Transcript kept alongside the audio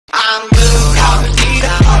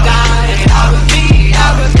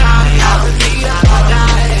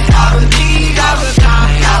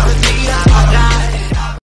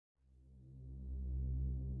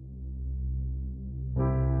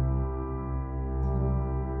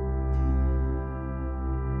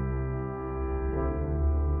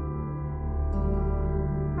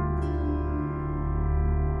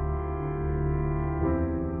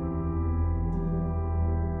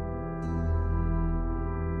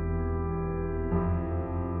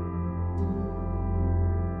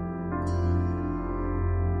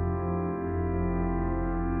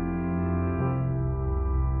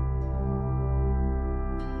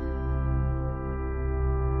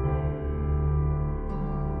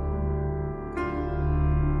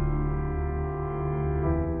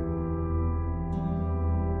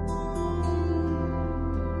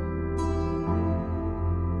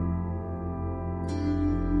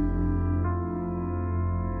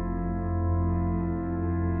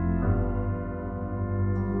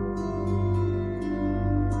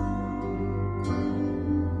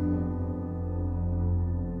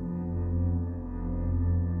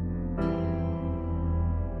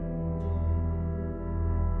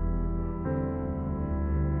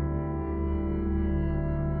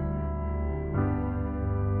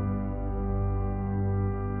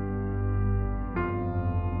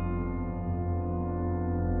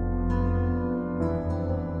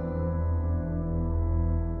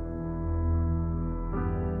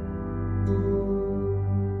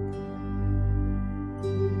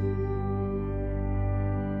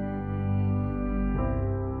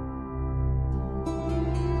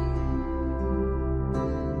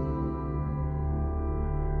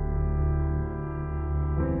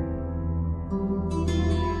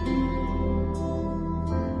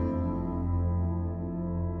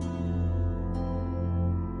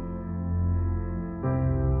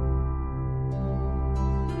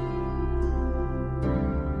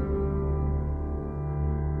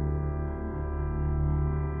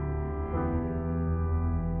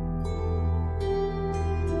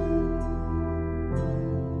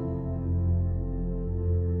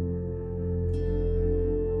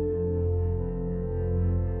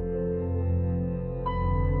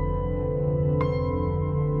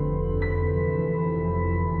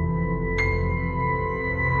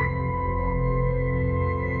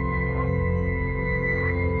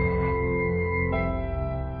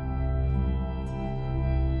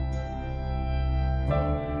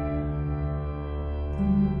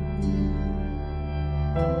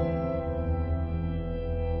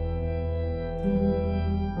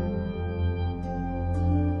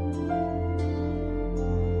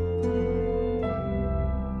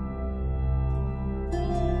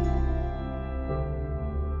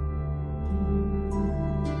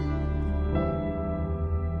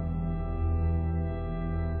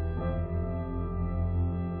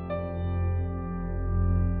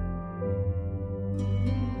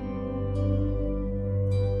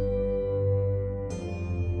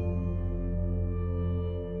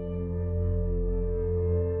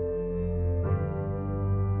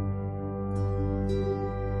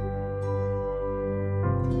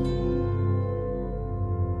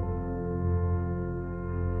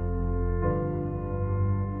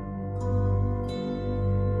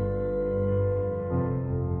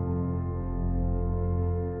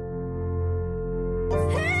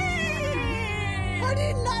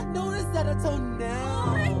until now.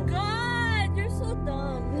 Oh my god, you're so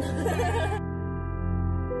dumb.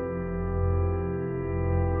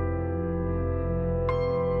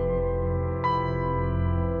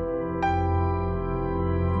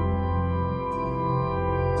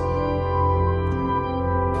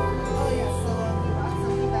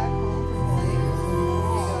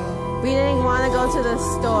 We didn't want to go to the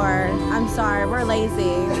store. I'm sorry, we're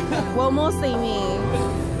lazy. Well, mostly me.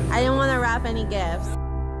 I didn't want to wrap any gifts.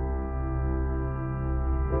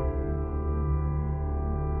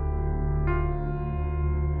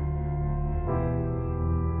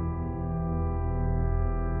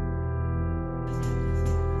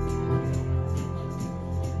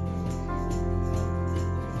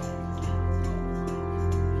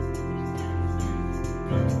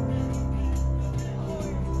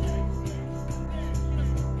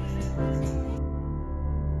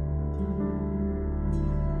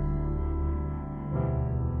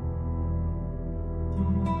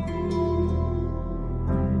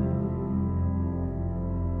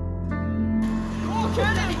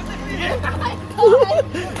 Oh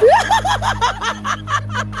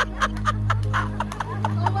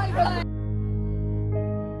my god.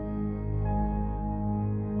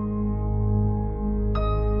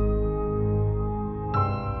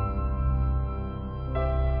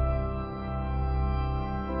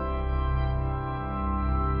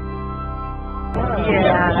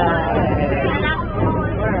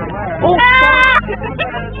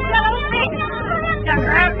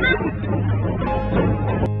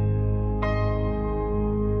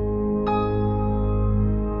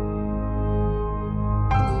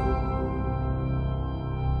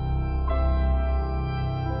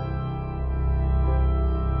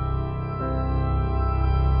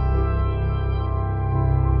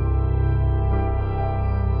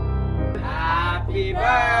 Happy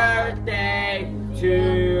birthday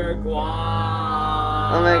to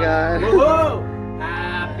Guam. Oh my god. Woohoo!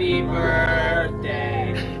 Happy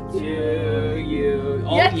birthday to you.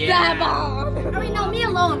 Oh Yes, yeah. Dad. Oh wait, no, me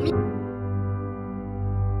alone. Me.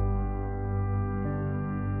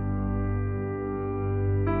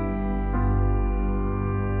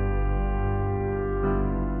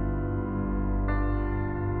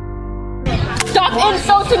 Stop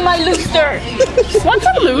insulting my rooster! What's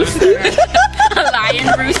a rooster? A lion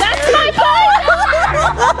rooster? That's my point!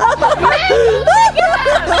 Man, look at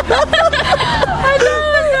that! I know,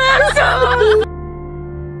 that's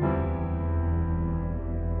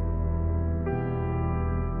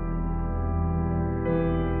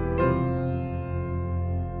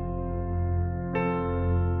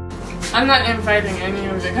I'm not inviting any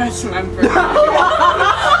of the guys to my birthday.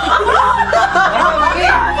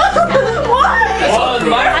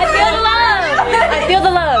 I feel the love! I feel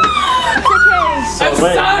the love. It's okay. I'm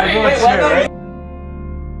sorry! Wait, what?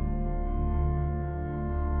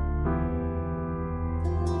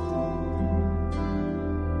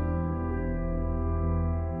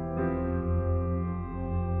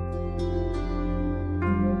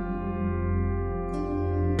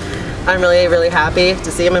 I'm really, really happy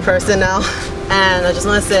to see him in person now, and I just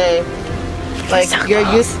want to say, like, your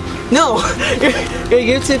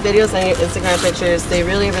YouTube videos and your Instagram pictures, they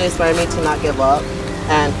really, really inspire me to not give up,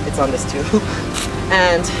 and it's on this too.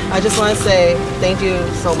 And I just want to say thank you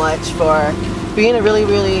so much for being a really,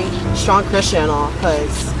 really strong Christian and all,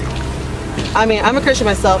 because, I mean, I'm a Christian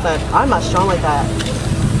myself, and I'm not strong like that.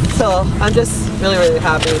 So I'm just really, really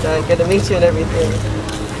happy that I get to meet you and everything.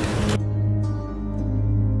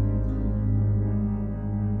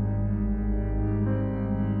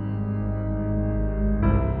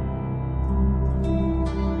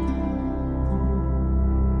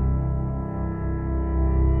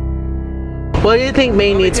 What do you think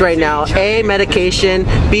May needs right now? A, medication,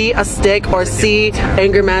 B, a stick, or C,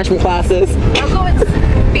 anger management classes? I'll go with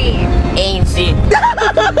B. A and C.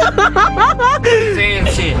 C and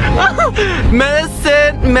C.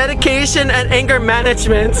 Medicine, medication, and anger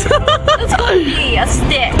management. Let's go with B, a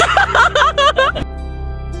stick.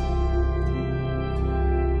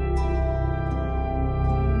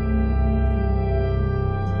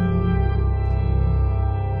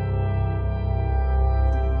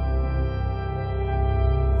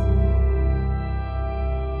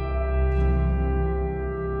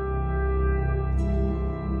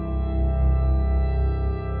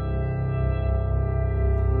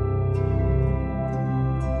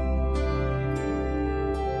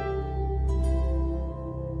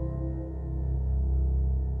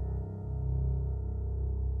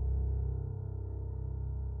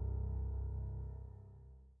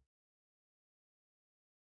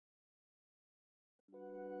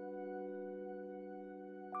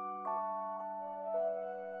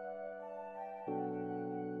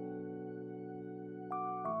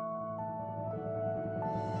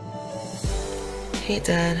 Hey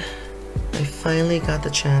Dad, I finally got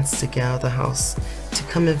the chance to get out of the house to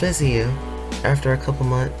come and visit you after a couple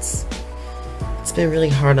months. It's been really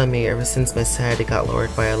hard on me ever since my sanity got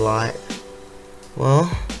lowered by a lot. Well,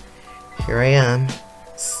 here I am,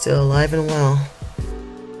 still alive and well.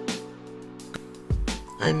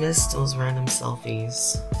 I miss those random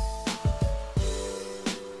selfies.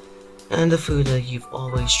 And the food that you've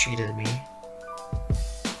always treated me.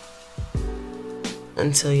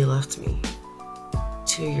 Until you left me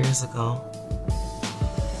 2 years ago.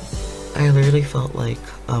 I literally felt like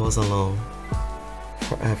I was alone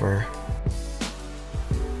forever.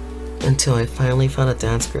 Until I finally found a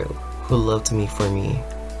dance group who loved me for me.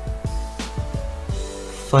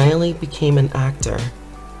 Finally became an actor.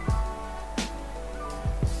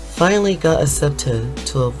 Finally got accepted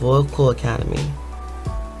to a vocal academy.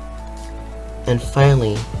 And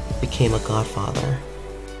finally became a godfather.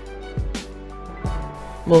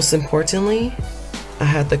 Most importantly, I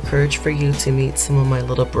had the courage for you to meet some of my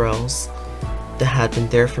little bros that had been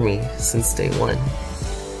there for me since day one.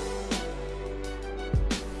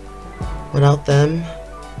 Without them,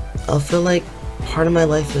 I'll feel like part of my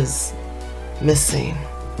life is missing.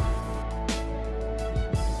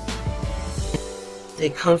 They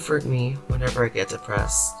comfort me whenever I get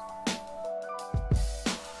depressed.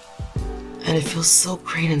 And it feels so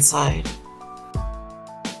great inside.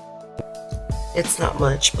 It's not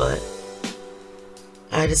much, but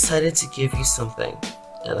I decided to give you something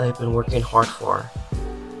that I've been working hard for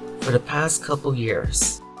the past couple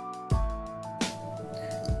years.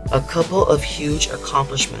 A couple of huge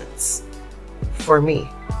accomplishments for me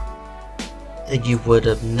that you would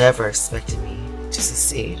have never expected me to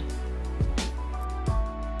succeed.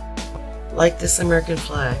 Like this American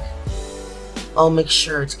flag, I'll make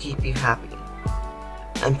sure to keep you happy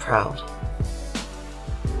and proud.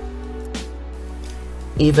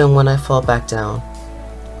 Even when I fall back down,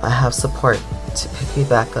 I have support to pick me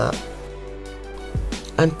back up.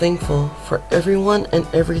 I'm thankful for everyone and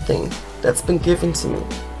everything that's been given to me.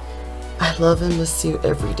 I love and miss you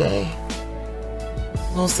every day.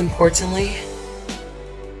 Most importantly,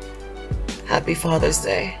 Happy Father's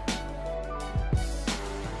Day.